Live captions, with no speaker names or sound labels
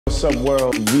What's up,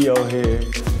 world? VO here.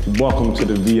 Welcome to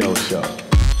the VO show.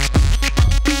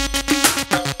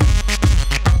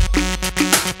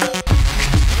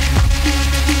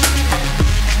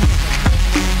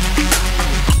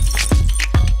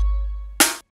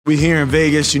 We here in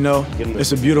Vegas, you know,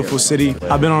 it's a beautiful city.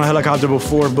 I've been on a helicopter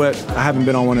before, but I haven't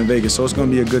been on one in Vegas, so it's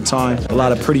gonna be a good time. A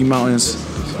lot of pretty mountains,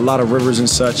 a lot of rivers and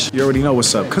such. You already know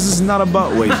what's up, because it's not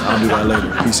about weight. I'll do that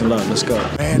later. Peace and love, let's go.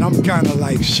 Man, I'm kind of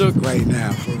like shook right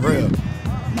now, for real.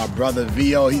 My brother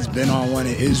VO, he's been on one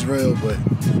in Israel, but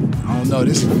I don't know,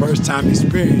 this is the first time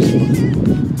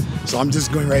experience. So I'm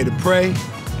just going ready to pray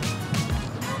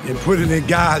and put it in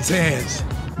God's hands.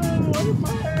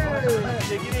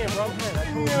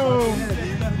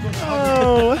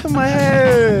 Oh, look at my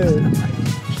head.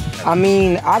 I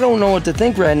mean, I don't know what to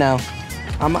think right now.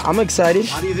 I'm excited.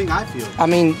 How do you think I feel? I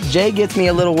mean, Jay gets me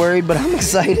a little worried, but I'm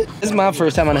excited. This is my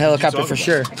first time on a helicopter for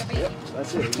sure.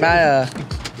 A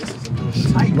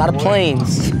lot of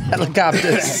planes,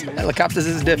 helicopters. Helicopters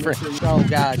is different. Oh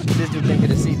God, this dude can't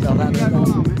get a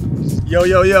seatbelt.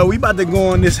 Yo, we about to go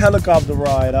on this helicopter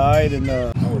ride, all right? And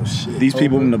Oh shit. these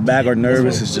people in the back are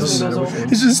nervous. It's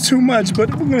just too much, but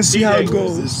we're gonna see how it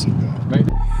goes.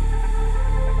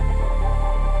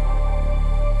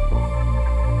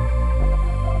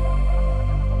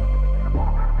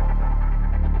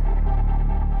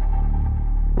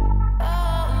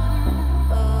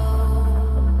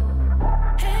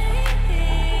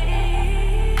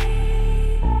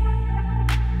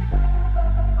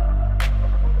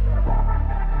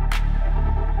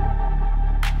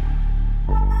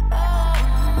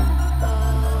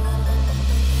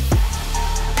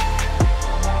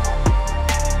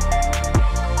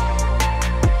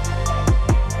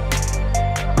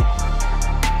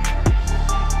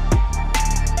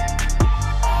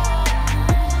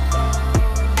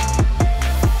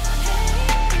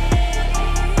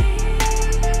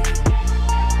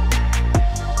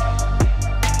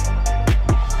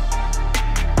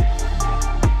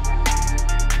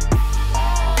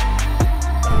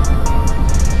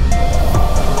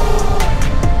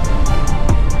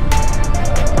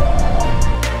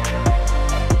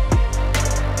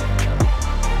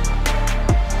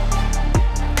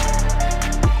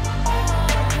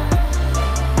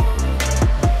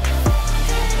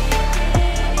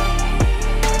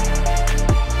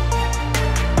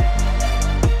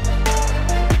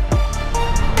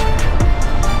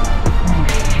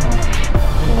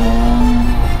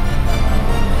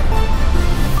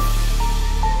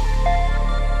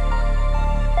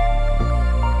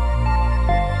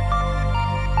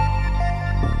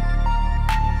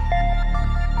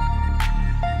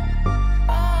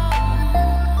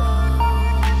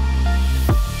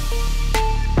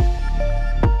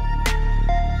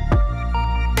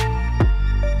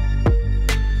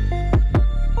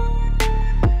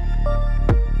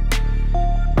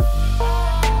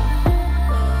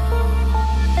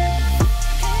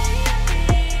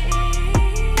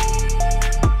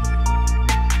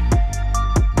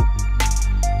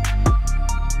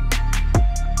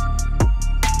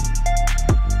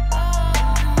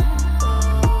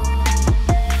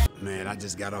 I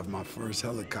just got off my first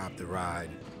helicopter ride.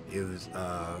 It was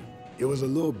a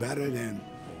little better than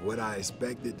what I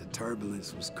expected. The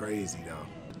turbulence was crazy though.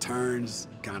 The turns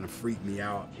kind of freaked me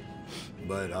out,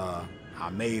 but I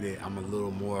made it. I'm a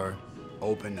little more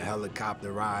open to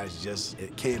helicopter rides. Just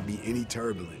it can't be any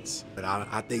turbulence. But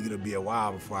I think it'll be a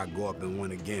while before I go up in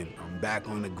one again. I'm back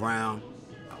on the ground.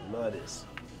 I love this.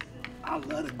 I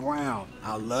love the ground.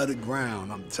 I love the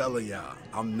ground. I'm telling y'all,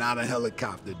 I'm not a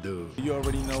helicopter dude. You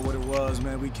already know what it was,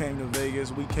 man. We came to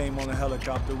Vegas. We came on a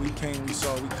helicopter. We came, we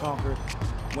saw, we conquered.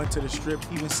 Went to the Strip,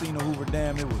 even seen the Hoover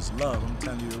Dam. It was love. I'm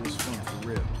telling you, it was fun for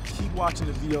real. Keep watching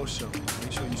the VO show.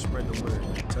 Make sure you spread the word.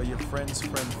 Tell your friends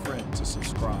to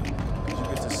subscribe. You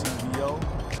get to see VO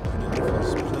in a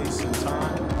different place and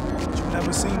time that you've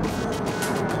never seen before.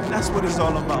 And that's what it's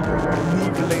all about. Me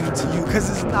relating to you, because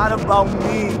it's not about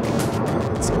me.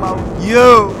 It's about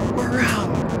you. We're out.